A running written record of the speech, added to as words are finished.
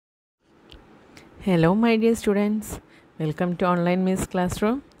Hello my dear students, welcome to online Miss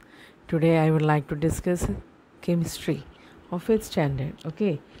Classroom. Today I would like to discuss chemistry of 8th standard.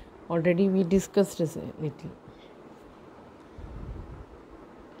 Okay, already we discussed a little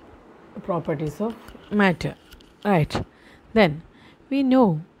properties of matter, right? Then we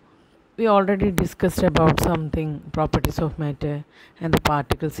already discussed about something properties of matter and the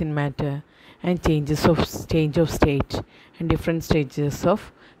particles in matter and change of state and different stages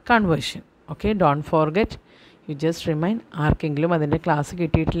of conversion. Okay, don't forget, you just remind ആർക്കെങ്കിലും അതിൻ്റെ class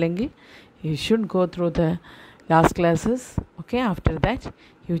കിട്ടിയിട്ടില്ലെങ്കിൽ you should go through the last classes. Okay, after that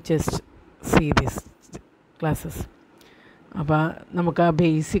you just see these classes. അപ്പോൾ നമുക്ക് ആ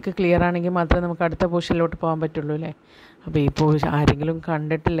basic clear ആണെങ്കിൽ മാത്രമേ നമുക്ക് അടുത്ത പോർഷനിലോട്ട് പോകാൻ പറ്റുള്ളൂ അല്ലേ. അപ്പോൾ ഇപ്പോൾ ആരെങ്കിലും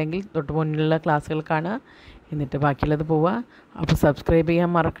കണ്ടിട്ടില്ലെങ്കിൽ തൊട്ട് മുന്നിലുള്ള ക്ലാസ്സുകൾ കാണുക, എന്നിട്ട് ബാക്കിയുള്ളത് പോവുക. അപ്പോൾ സബ്സ്ക്രൈബ്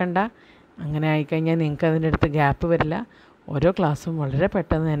ചെയ്യാൻ മറക്കണ്ട. അങ്ങനെ ആയിക്കഴിഞ്ഞാൽ നിങ്ങൾക്ക് അതിൻ്റെ അടുത്ത് ഗ്യാപ്പ് വരില്ല. ഓരോ ക്ലാസ്സും വളരെ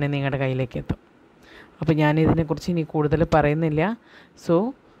പെട്ടെന്ന് തന്നെ നിങ്ങളുടെ കയ്യിലേക്ക് എത്തും. അപ്പോൾ ഞാനിതിനെക്കുറിച്ച് ഇനി കൂടുതൽ പറയുന്നില്ല. So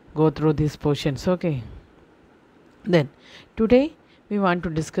go through these portions. Okay, then today we want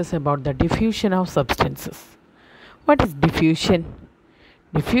to discuss about the diffusion of substances. What is diffusion?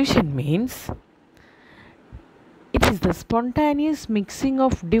 Diffusion means it is the spontaneous mixing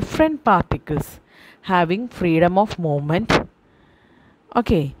of different particles having freedom of movement.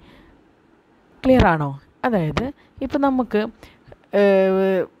 Okay, clear ആണോ? അതായത് ഇപ്പോൾ നമുക്ക്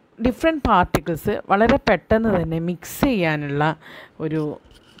different particles വളരെ പെട്ടെന്ന് തന്നെ mix ചെയ്യാനുള്ള ഒരു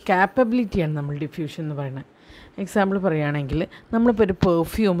ക്യാപ്പബിലിറ്റിയാണ് നമ്മൾ ഡിഫ്യൂഷൻ എന്ന് പറയുന്നത്. എക്സാമ്പിൾ പറയുകയാണെങ്കിൽ നമ്മളിപ്പോൾ ഒരു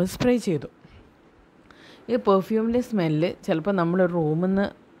പെർഫ്യൂം സ്പ്രേ ചെയ്തു. ഈ പെർഫ്യൂമിൻ്റെ സ്മെല്ല് ചിലപ്പോൾ നമ്മളൊരു റൂമിൽ നിന്ന്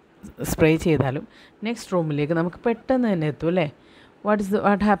സ്പ്രേ ചെയ്താലും നെക്സ്റ്റ് റൂമിലേക്ക് നമുക്ക് പെട്ടെന്ന് തന്നെ എത്തും അല്ലേ.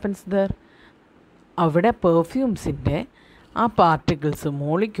 What happens there? അവിടെ പെർഫ്യൂംസിൻ്റെ ആ പാർട്ടിക്കിൾസ്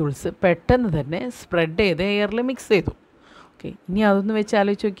മോളിക്യൂൾസ് പെട്ടെന്ന് തന്നെ സ്പ്രെഡ് ചെയ്ത് എയറിൽ മിക്സ് ചെയ്തു. ഓക്കെ, ഇനി അതൊന്ന് വെച്ച്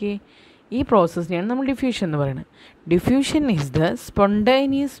ആലോചിച്ച് നോക്കിയേ. ഈ പ്രോസസ്സിനെയാണ് നമ്മൾ ഡിഫ്യൂഷൻ എന്ന് പറയുന്നത്. Diffusion is the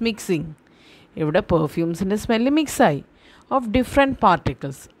spontaneous mixing. ഇവിടെ പെർഫ്യൂംസിൻ്റെ സ്മെല്ല് മിക്സായി ഓഫ് ഡിഫറെൻറ്റ്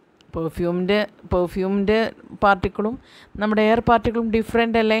പാർട്ടിക്കിൾസ്. പെർഫ്യൂമിൻ്റെ പാർട്ടിക്കിളും നമ്മുടെ എയർ പാർട്ടിക്കിളും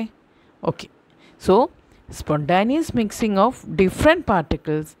ഡിഫറെൻ്റ് അല്ലേ. Okay, so spontaneous mixing of different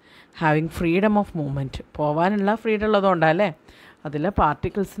particles having freedom of movement. പോകാനുള്ള ഫ്രീഡം ഉള്ളതുകൊണ്ടല്ലേ, അതിലെ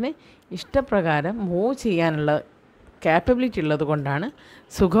പാർട്ടിക്കിൾസിന് ഇഷ്ടപ്രകാരം മൂവ് ചെയ്യാനുള്ള ക്യാപ്പബിലിറ്റി ഉള്ളത് കൊണ്ടാണ്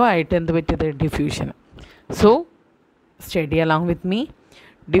സുഖമായിട്ട് എന്ത് പറ്റിയത്, diffusion. So study along with me.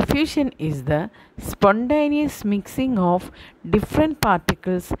 Diffusion is the spontaneous mixing of different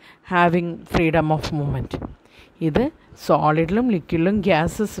particles having freedom of movement. ഇത് സോളിഡിലും ലിക്വിഡിലും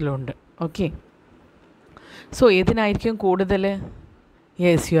ഗ്യാസസിലും ഉണ്ട്. ഓക്കെ, സോ ഏതിനായിരിക്കും കൂടുതൽ?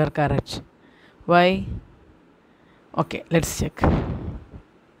 Yes, you are correct. Y? Okay, let's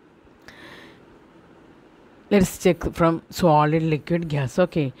check from solid, liquid, gas.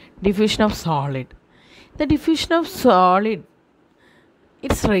 Okay, diffusion of solid. The diffusion of solid,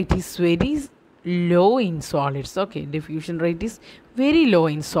 its rate is very low in solids. Okay, diffusion rate is very low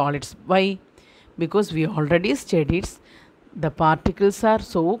in solids. Why? Because we already studied the particles are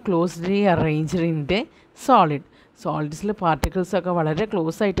so closely arranged in the solid. സോളിഡ്സിൽ particles ഒക്കെ വളരെ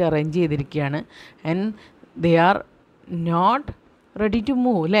close ആയിട്ട് arrange ചെയ്തിരിക്കുകയാണ്. And they are not ready to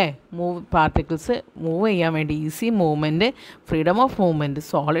move അല്ലേ. Particles move ചെയ്യാൻ വേണ്ടി easy movement, freedom of movement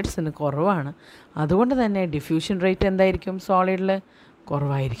സോളിഡ്സിന് കുറവാണ്. അതുകൊണ്ട് തന്നെ ഡിഫ്യൂഷൻ റേറ്റ് എന്തായിരിക്കും? സോളിഡിൽ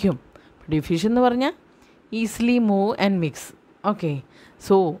കുറവായിരിക്കും. ഡിഫ്യൂഷൻ എന്ന് പറഞ്ഞാൽ easily move and mix. Okay,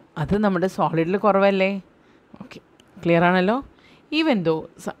 so അത് നമ്മുടെ സോളിഡിൽ കുറവല്ലേ. ഓക്കെ, ക്ലിയർ ആണല്ലോ. Even though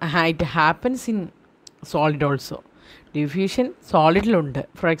it happens in solid also. Diffusion സോളിഡിലുണ്ട്.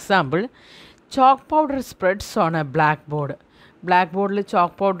 For example, chalk powder spreads on A black board. Black ബോർഡിൽ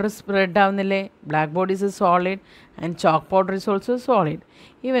chalk powder spread ആവുന്നില്ലേ? Black board is A solid and chalk powder is also solid.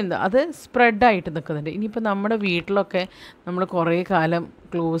 Even അത് സ്പ്രെഡായിട്ട് നിൽക്കുന്നുണ്ട്. ഇനിയിപ്പോൾ നമ്മുടെ വീട്ടിലൊക്കെ നമ്മൾ കുറേ കാലം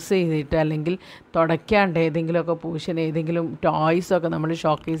close ചെയ്തിട്ട് അല്ലെങ്കിൽ തുടയ്ക്കാണ്ട് ഏതെങ്കിലുമൊക്കെ പോർഷൻ, ഏതെങ്കിലും ടോയ്സൊക്കെ നമ്മൾ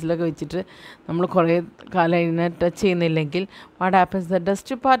ഷോക്കേസിലൊക്കെ വെച്ചിട്ട് നമ്മൾ കുറേ കാലം ഇതിനെ ടച്ച് ചെയ്യുന്നില്ലെങ്കിൽ what happens? The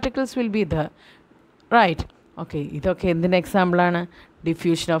dust particles will be the right. Okay, ഇതൊക്കെ എന്തിൻ്റെ എക്സാമ്പിളാണ്?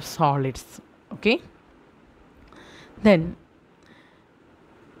 Diffusion of solids. Okay, then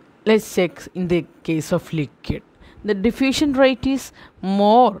let's check in the case of liquid. The diffusion rate is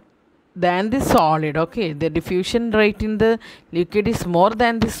more than the solid. Okay, the diffusion rate in the liquid is more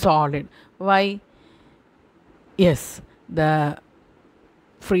than the solid. Why? Yes, the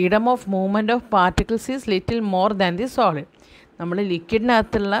freedom of movement of particles is little more than the solid. നമ്മൾ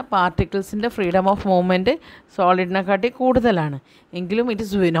ലിക്വിഡിനകത്തുള്ള പാർട്ടിക്കിൾസിൻ്റെ freedom of movement സോളിഡിനെക്കാട്ടി കൂടുതലാണ്. എങ്കിലും it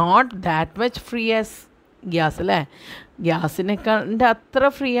is not that much free as gas അല്ലേ. ഗ്യാസിനെക്കാണ്ട് അത്ര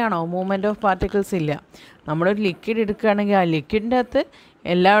free ആണോ? Movement of particles ഇല്ല. നമ്മളൊരു liquid എടുക്കുകയാണെങ്കിൽ ആ ലിക്വിഡിൻ്റെ അകത്ത്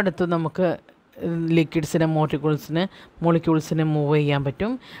എല്ലായിടത്തും നമുക്ക് ലിക്വിഡ്സിനെ മോളിക്യൂൾസിനെ മൂവ് ചെയ്യാൻ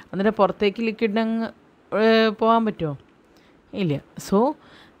പറ്റും. എന്നിട്ട് പുറത്തേക്ക് ലിക്വിഡിന് അങ്ങ് പോകാൻ പറ്റുമോ? ഇല്ല. So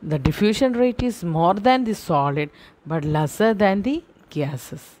the diffusion rate is more than the solid but lesser than the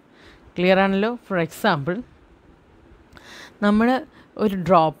gases. Clear ആണല്ലോ? ഫോർ എക്സാമ്പിൾ, നമ്മൾ ഒരു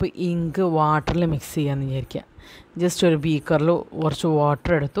ഡ്രോപ്പ് ഇങ്ക് വാട്ടറിൽ മിക്സ് ചെയ്യാമെന്ന് വിചാരിക്കുക. ജസ്റ്റ് ഒരു ബീക്കറിൽ കുറച്ച്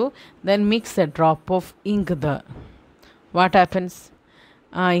വാട്ടർ എടുത്തു, then mix A drop of ink what happens?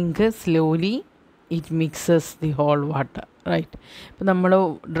 ആ ink slowly it mixes the whole water, right? ഇപ്പം നമ്മൾ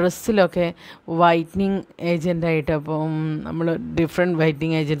ഡ്രസ്സിലൊക്കെ വൈറ്റനിങ് ഏജൻ്റായിട്ട് ഇപ്പം നമ്മൾ ഡിഫറെൻറ്റ്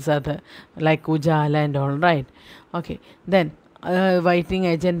വൈറ്റനിങ് ഏജൻറ്റ്സ് അത് like Ujala and all, right? Okay, then whitening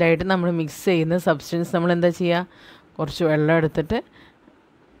ഏജൻ്റായിട്ട് നമ്മൾ മിക്സ് ചെയ്യുന്ന സബ്സ്റ്റൻസ് നമ്മൾ എന്താ ചെയ്യുക? കുറച്ച് വെള്ളം എടുത്തിട്ട്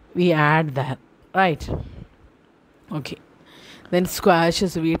we add that, right? Okay, then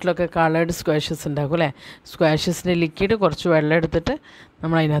സ്ക്വാഷസ്, വീട്ടിലൊക്കെ കളേർഡ് സ്ക്വാഷസ് ഉണ്ടാക്കും അല്ലേ? സ്ക്വാഷസിൻ്റെ ലിക്വിഡ് കുറച്ച് വെള്ളം എടുത്തിട്ട്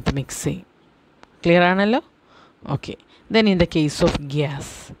നമ്മൾ അതിനകത്ത് മിക്സ് ചെയ്യും. ക്ലിയർ ആണല്ലോ? Okay, then in the case of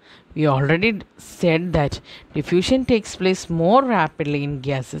gas we already said that diffusion takes place more rapidly in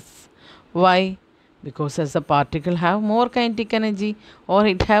gases. Why? Because as the particle have more kinetic energy or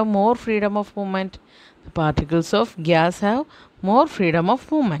it have more freedom of movement. The particles of gas have more freedom of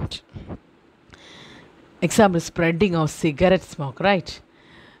movement. Example, spreading of cigarette smoke, right?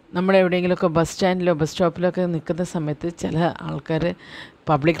 നമ്മൾ എവിടെയെങ്കിലുമൊക്കെ bus സ്റ്റാൻഡിലോ bus സ്റ്റോപ്പിലൊക്കെ നിൽക്കുന്ന സമയത്ത് ചില ആൾക്കാർ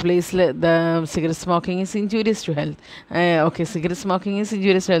public പ്ലേസിൽ the cigarette smoking is injurious to health. Okay, cigarette smoking is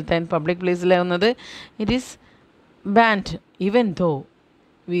injurious to health and public പ്ലേസിലാവുന്നത് it is band even though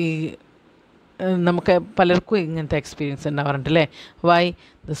നമുക്ക് പലർക്കും ഇങ്ങനത്തെ എക്സ്പീരിയൻസ് ഉണ്ടാവാറുണ്ട് അല്ലേ? Y?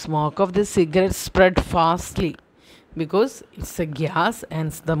 The smoke of the cigarette spread fastly because it's a gas and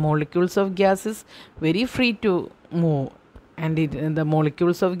the molecules of gas is very free to move and the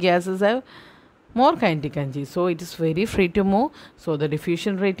molecules of gases have more kinetic energy, so it is very free to move, so the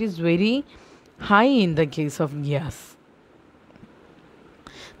diffusion rate is very high in the case of gas.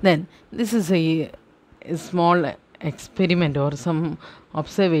 Then this is a small experiment or some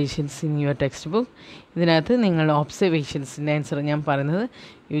observations in your textbook. ഇതിനകത്ത് നിങ്ങൾ ഒബ്സർവേഷൻസിൻ്റെ answer ഞാൻ പറയുന്നത്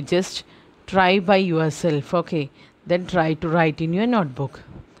you just try by yourself, okay? Then try to write in your notebook,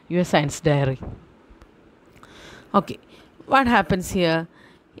 your science diary. Okay, what happens here?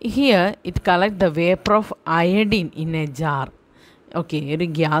 Here it collects the vapor of iodine in a jar. Okay, in a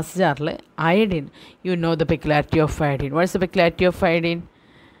gas jar, iodine. You know the peculiarity of iodine. What is the peculiarity of iodine?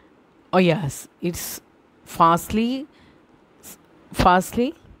 Oh yes, it's fastly,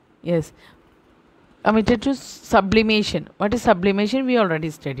 yes, committed to sublimation. What is sublimation? We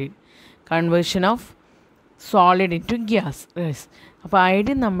already studied. Conversion of solid in to gas. Yes, അപ്പോൾ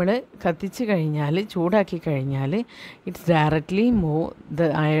iodine നമ്മൾ കത്തിച്ച് കഴിഞ്ഞാൽ ചൂടാക്കി കഴിഞ്ഞാൽ it's directly move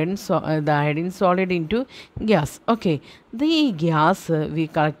the iodine solid in to gas. Okay, ഈ gas V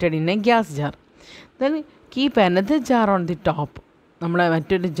collected in A gas jar. Then keep another jar on the top. നമ്മൾ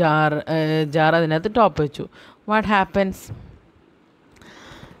മറ്റൊരു jar അതിനകത്ത് ടോപ്പ് വെച്ചു. What happens?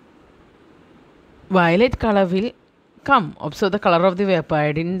 Violet colour will come. Observe the colour of the vapour.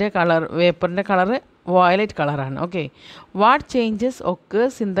 അയഡിൻ്റെ colour, വേപ്പറിൻ്റെ colour violet color ആണ്. Okay, what changes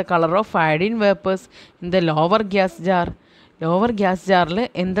occurs in the color of iodine vapors in the lower gas jar? lower gas jarൽ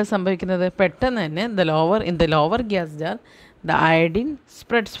എന്താ സംഭവിക്കുന്നത്? പെട്ടെന്ന് തന്നെ in the lower gas jar the iodine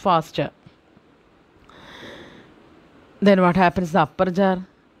spreads faster. Then what happens in the upper jar?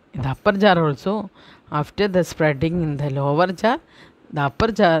 In the upper jar also, after the spreading in the lower jar, the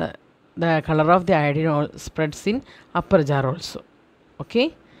upper jar, the color of the iodine spreads in upper jar also. Okay,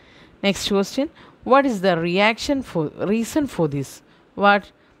 next question. What is the reason for this? What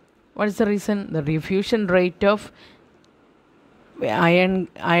is the reason? The diffusion rate of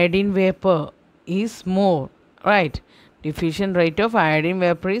iodine vapor is more, right? Diffusion rate of iodine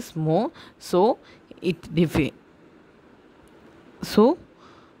vapor is more, so it so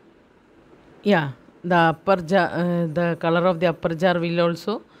yeah, the upper jar, the color of the upper jar will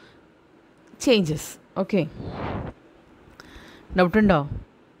also changes. Okay, doubt undo?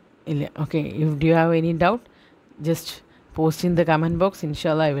 Okay, if do you have any doubt, just post in the comment box.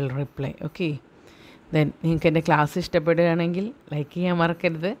 Inshallah I will reply. Okay, then നിങ്ങൾക്ക് എൻ്റെ class ഇഷ്ടപ്പെടുകയാണെങ്കിൽ like ചെയ്യാൻ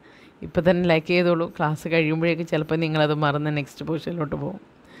മറക്കരുത്. ഇപ്പോൾ തന്നെ like ചെയ്തോളൂ. Class കഴിയുമ്പോഴേക്കും ചിലപ്പോൾ നിങ്ങളത് മറന്ന് നെക്സ്റ്റ് പോർഷനിലോട്ട് പോകും.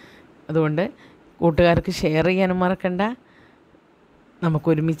 അതുകൊണ്ട് കൂട്ടുകാർക്ക് ഷെയർ ചെയ്യാനും മറക്കണ്ട.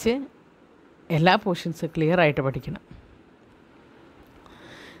 നമുക്കൊരുമിച്ച് എല്ലാ പോർഷൻസ് ക്ലിയർ ആയിട്ട് പഠിക്കണം.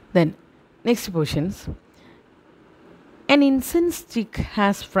 Then next portions. An incense stick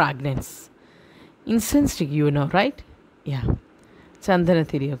has fragrance. Incense stick, you know, right? Yeah.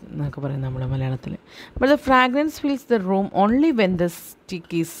 ചന്ദനത്തിരി എന്നൊക്കെ പറയും നമ്മുടെ മലയാളത്തിൽ. But the fragrance fills the room only when the stick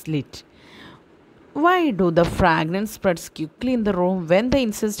is lit. Why do the fragrance spreads quickly in the room when the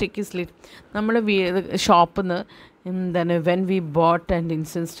incense stick is lit? നമ്മൾ ഷോപ്പിൽ നിന്ന് എന്താണ് when we boat and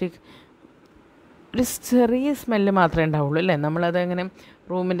incense stick ഒരു ചെറിയ smell മാത്രമേ ഉണ്ടാവുള്ളൂ അല്ലേ. നമ്മളത് അങ്ങനെ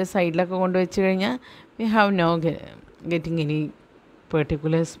റൂമിൻ്റെ സൈഡിലൊക്കെ കൊണ്ടുവച്ച് കഴിഞ്ഞാൽ we have no getting any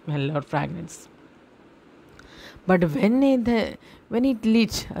particular smell or fragrance. But when it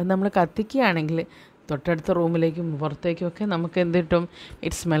Litt അത് നമ്മൾ കത്തിക്കുകയാണെങ്കിൽ തൊട്ടടുത്ത റൂമിലേക്കും പുറത്തേക്കും ഒക്കെ നമുക്ക് എന്ത് കിട്ടും?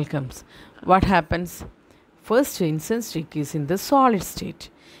 It smell comes. What happens? First incense stick is in the solid state.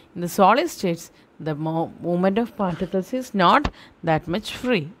 In the solid States the movement of particles is not that much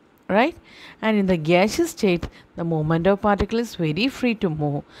free, right? And in the gaseous state the movement of particle is very free to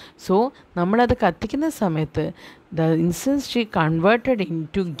move. So നമ്മളത് കത്തിക്കുന്ന സമയത്ത് the incense stick converted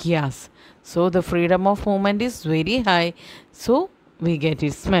into gas, so the freedom of movement is very high, so we get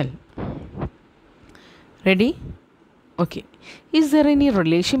its smell. Ready? Okay. Is there any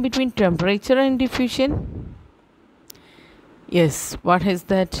relation between temperature and diffusion? Yes. What is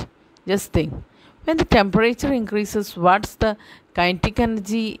that? Just think. When the temperature increases, what's the kinetic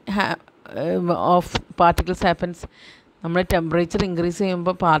energy of particles happens? നമ്മൾ temperature increase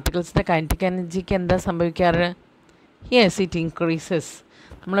ചെയ്യുമ്പോൾ പാർട്ടിക്കിൾസിൻ്റെ kinetic എനർജിക്ക് എന്താ സംഭവിക്കാറ്? Yes, it increases.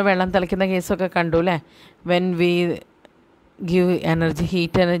 നമ്മൾ വെള്ളം തിളയ്ക്കുന്ന കേസൊക്കെ കണ്ടു അല്ലേ. When we give energy,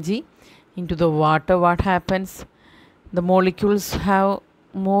 heat energy in to the water, what happens? The molecules have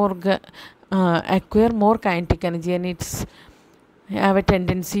acquire more kinetic energy and it's have a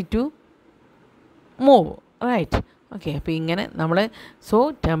tendency to move, right? Okay, അപ്പോൾ ഇങ്ങനെ നമ്മൾ so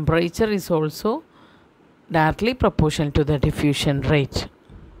temperature is also directly proportional to the diffusion rate.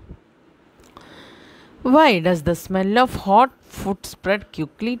 Why does the smell of hot food spread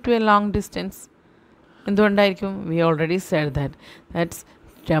quickly to a long distance? എന്തുകൊണ്ടായിരിക്കും? We already said that's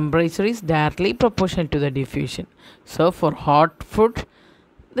temperature is directly proportional to the diffusion. So for hot food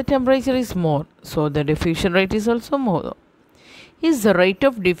the temperature is more, so the diffusion rate is also more. Is the rate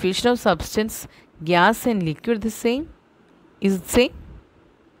of diffusion of substance, gas and liquid the same? Is it same?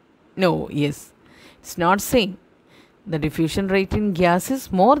 No. Yes, it's not same. The diffusion rate in gas is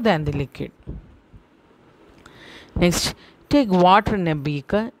more than the liquid. Next, take water in a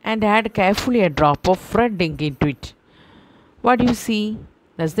beaker and add carefully a drop of red ink into it. What do you see?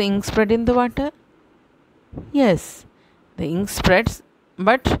 Does the ink spread in the water? Yes, the ink spreads,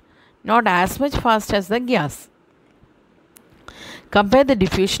 but not as much fast as the gas. Compare the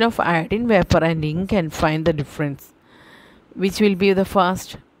diffusion of iodine vapor and ink and find the difference. Which will be the fast?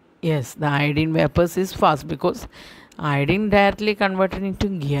 Yes, the iodine vapors is fast because iodine directly converted into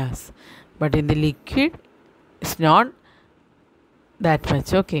gas. But in the liquid, it's not that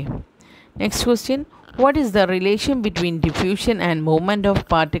much. Okay. Next question. What is the relation between diffusion and movement of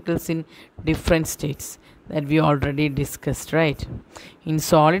particles in different states? That we already discussed, right? In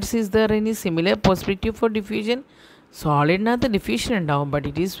solids, is there any similar possibility for diffusion? Solid not the diffusion down, but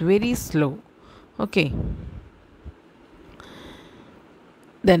it is very slow. Okay.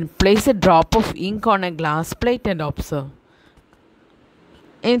 Then place a drop of ink on a glass plate and observe.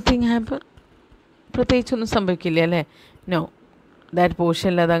 Anything happen? പ്രത്യേകിച്ചൊന്നും സംഭവിക്കില്ല അല്ലേ? No, that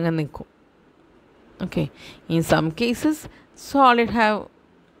portion അതങ്ങ് നിൽക്കും. Okay. In some cases solid have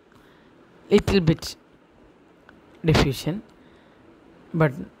little bit diffusion,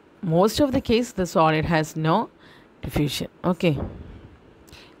 but most of the case the solid has no diffusion. Okay.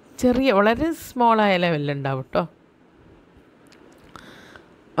 ചെറിയ വളരെ small ആയ ലെവലിൽ ഉണ്ടാവും കേട്ടോ.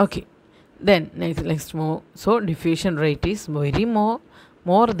 Okay. Then next more. So diffusion rate is very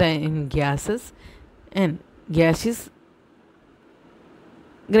more than in gases, and gas is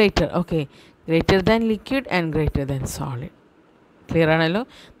greater. Okay. Greater than liquid and greater than solid. Clear ആണല്ലോ?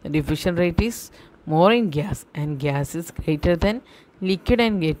 The diffusion rate is more in gas and gas is greater than liquid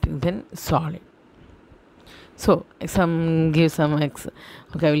and greater than solid. So I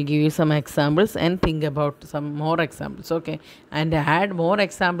will give you some examples and think about some more examples. Okay, and add more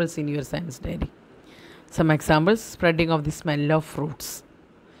examples in your science diary. Some examples: spreading of the smell of fruits.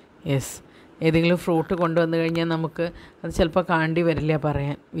 Yes, ഏതെങ്കിലും fruit കൊണ്ടുവന്നു കഴിഞ്ഞാൽ നമുക്ക് അത് ചിലപ്പോൾ കാണേണ്ടി വരില്ല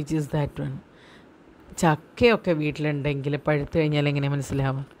പറയാൻ. Which is that one? ചക്കയൊക്കെ വീട്ടിലുണ്ടെങ്കിൽ പഴുത്ത് കഴിഞ്ഞാൽ എങ്ങനെ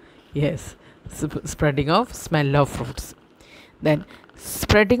മനസ്സിലാവുക? Yes, spreading of smell of fruits. Then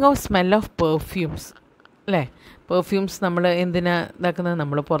spreading of smell of perfumes അല്ലേ? പെർഫ്യൂംസ് നമ്മൾ എന്തിനാ ഇതാക്കുന്നത്?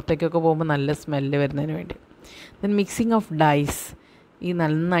 നമ്മൾ പുറത്തേക്കൊക്കെ പോകുമ്പോൾ നല്ല സ്മെല്ല് വരുന്നതിന് വേണ്ടി. Then mixing of dyes. ഈ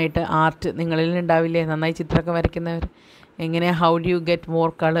നന്നായിട്ട് ആർട്ട് നിങ്ങളിൽ ഉണ്ടാവില്ലേ, നന്നായി ചിത്രമൊക്കെ വരയ്ക്കുന്നവർ? എങ്ങനെ? How do you get more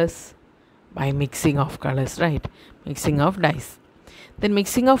colours? By mixing of colors, right? Mixing of dyes. Then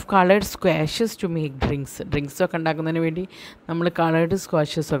mixing of colored squashes to make drinks. Drinks ഒക്കെ ഉണ്ടാക്കുന്നതിന് വേണ്ടി നമ്മൾ കളേർഡ്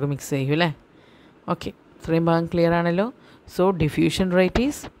സ്ക്വാഷസ് ഒക്കെ മിക്സ് ചെയ്യും അല്ലേ? ഓക്കെ, ഇത്രയും ഭാഗം ക്ലിയർ ആണല്ലോ. So diffusion rate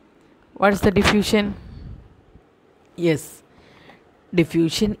is What is the diffusion? Yes,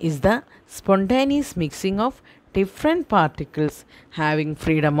 diffusion is the spontaneous mixing of different particles having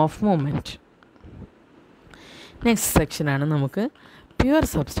freedom of movement. Next section ആണ് നമുക്ക് pure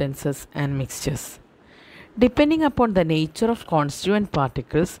substances and mixtures. Depending upon the nature of constituent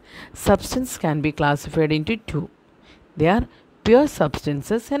particles, substance can be classified into two. They are pure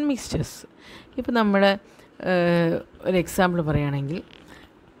substances and mixtures. ഇപ്പോൾ നമ്മൾ ഒരു example പറയുകയാണെങ്കിൽ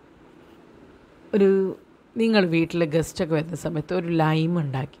ഒരു നിങ്ങൾ വീട്ടിൽ ഗസ്റ്റൊക്കെ വരുന്ന സമയത്ത് ഒരു ലൈം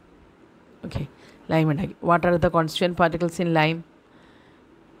ഉണ്ടാക്കി. ഓക്കെ, ലൈം ഉണ്ടാക്കി. What are the constituent particles in lime?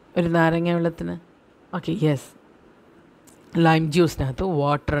 ഒരു നാരങ്ങ വെള്ളത്തിന് ഓക്കെ, യെസ്, ലൈം ജ്യൂസിനകത്ത്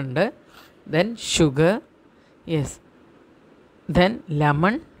വാട്ടർ ഉണ്ട്, then sugar, yes, then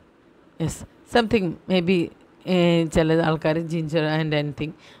lemon, yes, something may be ചില ആൾക്കാർ ജിഞ്ചർ ആൻഡ്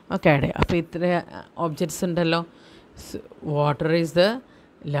എനിത്തിങ് ഒക്കെ ആഡ് ചെയ്യും. അപ്പോൾ ഇത്ര ഓബ്ജക്ട്സ് ഉണ്ടല്ലോ. Water is the,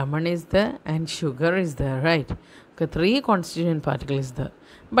 lemon is there, and sugar is there, right? Okay, 3 constituent particle is there.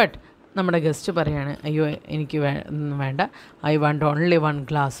 But നമ്മുടെ guest പറയാണ്, അയ്യോ എനിക്ക് വേണ്ട, I want only 1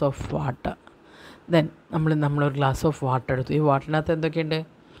 glass of water. Then നമ്മളൊരു ഗ്ലാസ് ഓഫ് വാട്ടർ എടുത്തു. ഈ വാട്ടറിനകത്ത് എന്തൊക്കെയുണ്ട്?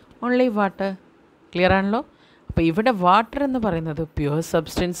 Only water. ക്ലിയർ ആണല്ലോ? അപ്പോൾ ഇവിടെ വാട്ടർ എന്ന് പറയുന്നത് പ്യുവർ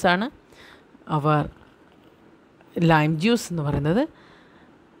സബ്സ്റ്റൻസ് ആണ്. അവർ ലൈം ജ്യൂസ് എന്ന് പറയുന്നത്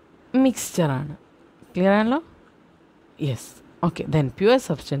മിക്സ്ചറാണ്. ക്ലിയർ ആണല്ലോ? Yes. Okay, then pure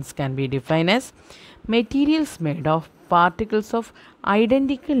substance can be defined as materials made of particles of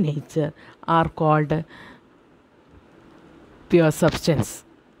identical nature are called pure substance.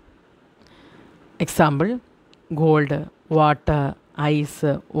 Example: gold, water, ice,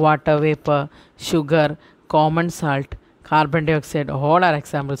 water vapor, sugar, common salt, carbon dioxide, all are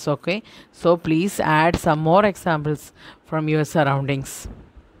examples. Okay, so please add some more examples from your surroundings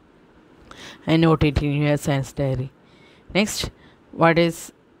and note it in your science diary. Next, what is,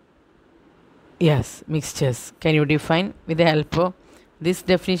 yes, mixtures? Can you define with the help of this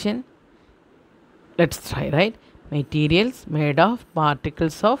definition? Let's try, right? Materials made of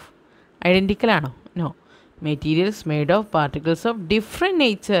particles of identical ano? No. Materials made of particles of different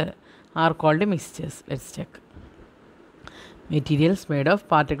nature are called mixtures. Let's check. Materials made of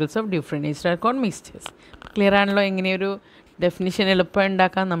particles of different nature are called mixtures. Clear ആണല്ലോ? എങ്ങനെ ഒരു definition എളുപ്പം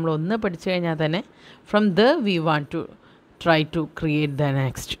ഉണ്ടാക്കാൻ നമ്മൾ ഒന്ന് പഠിച്ചു കഴിഞ്ഞാൽ തന്നെ from there we want to try to create the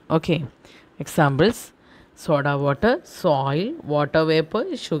next. Okay, examples: soda water, soil, water vapor,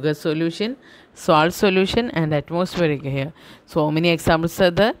 sugar solution, salt solution, and atmospheric air. So many examples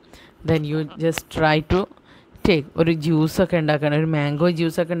are there. Then you just try to take ഒരു juice ഒക്കെ ഉണ്ടാക്കണം, ഒരു mango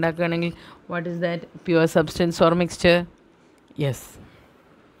juice ഒക്കെ ഉണ്ടാക്കുകയാണെങ്കിൽ what is that? Pure substance or mixture? Yes.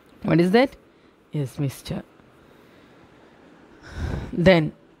 What is that? Yes, mixture. Then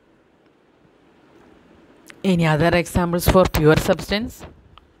any other examples for pure substance?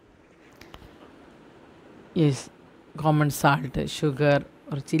 Yes, common salt, sugar,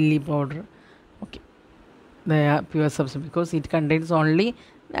 or chili powder. Okay, they are pure substance because it contains only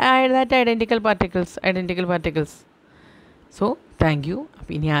that identical particles. So thank you.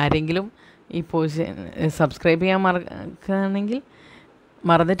 അപ്പോൾ ഇനി ആരെങ്കിലും ഈ portion subscribe ചെയ്യാൻ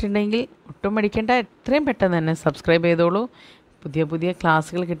മറന്നിട്ടുണ്ടെങ്കിൽ ഒട്ടും മടിക്കേണ്ട, എത്രയും പെട്ടെന്ന് തന്നെ subscribe ചെയ്തോളൂ. പുതിയ പുതിയ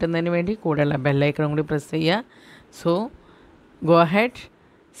ക്ലാസ്സുകൾ കിട്ടുന്നതിന് വേണ്ടി കൂടെയുള്ള ബെല്ലൈക്കണും കൂടി പ്രസ് ചെയ്യുക. So go ahead,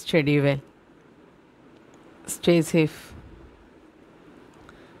 study well, stay safe.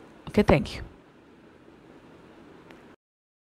 Okay, thank you.